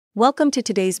Welcome to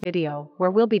today's video,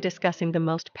 where we'll be discussing the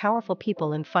most powerful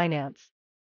people in finance.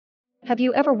 Have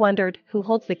you ever wondered who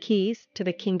holds the keys to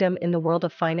the kingdom in the world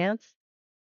of finance?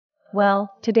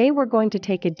 Well, today we're going to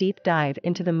take a deep dive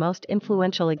into the most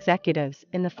influential executives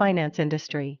in the finance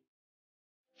industry.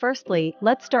 Firstly,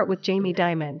 let's start with Jamie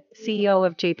Dimon, CEO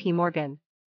of JPMorgan.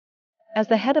 As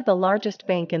the head of the largest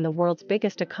bank in the world's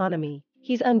biggest economy,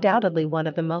 he's undoubtedly one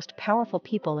of the most powerful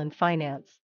people in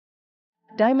finance.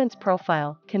 Dimon's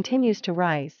profile continues to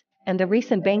rise, and the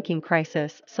recent banking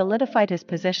crisis solidified his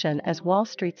position as Wall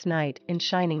Street's knight in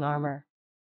shining armor.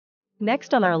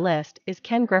 Next on our list is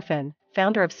Ken Griffin,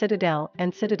 founder of Citadel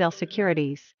and Citadel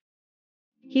Securities.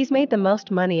 He's made the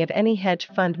most money of any hedge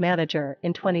fund manager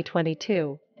in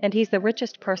 2022, and he's the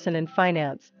richest person in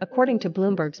finance, according to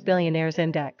Bloomberg's Billionaires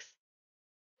Index.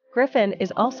 Griffin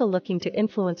is also looking to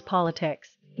influence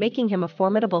politics, making him a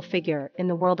formidable figure in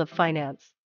the world of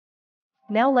finance.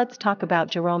 Now let's talk about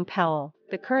Jerome Powell,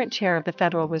 the current chair of the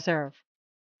Federal Reserve.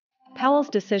 Powell's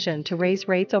decision to raise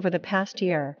rates over the past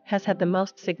year has had the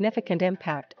most significant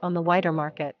impact on the wider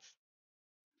markets.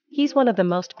 He's one of the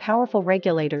most powerful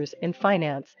regulators in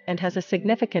finance and has a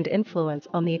significant influence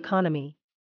on the economy.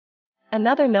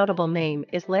 Another notable name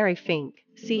is Larry Fink,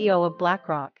 CEO of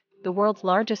BlackRock, the world's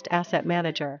largest asset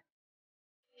manager.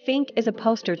 Fink is a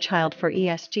poster child for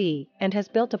ESG and has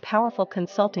built a powerful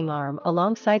consulting arm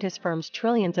alongside his firm's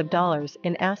trillions of dollars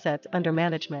in assets under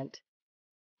management.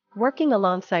 Working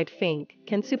alongside Fink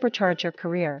can supercharge your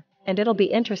career, and it'll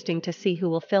be interesting to see who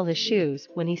will fill his shoes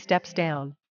when he steps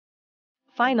down.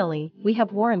 Finally, we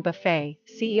have Warren Buffett,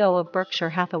 CEO of Berkshire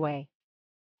Hathaway.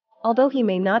 Although he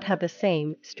may not have the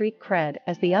same street cred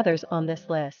as the others on this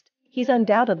list, he's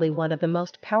undoubtedly one of the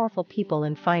most powerful people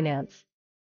in finance.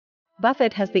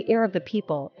 Buffett has the ear of the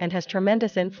people and has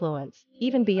tremendous influence,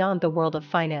 even beyond the world of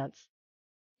finance.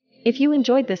 If you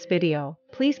enjoyed this video,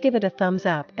 please give it a thumbs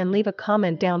up and leave a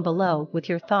comment down below with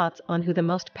your thoughts on who the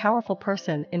most powerful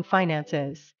person in finance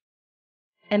is.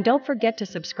 And don't forget to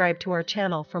subscribe to our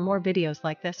channel for more videos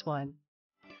like this one.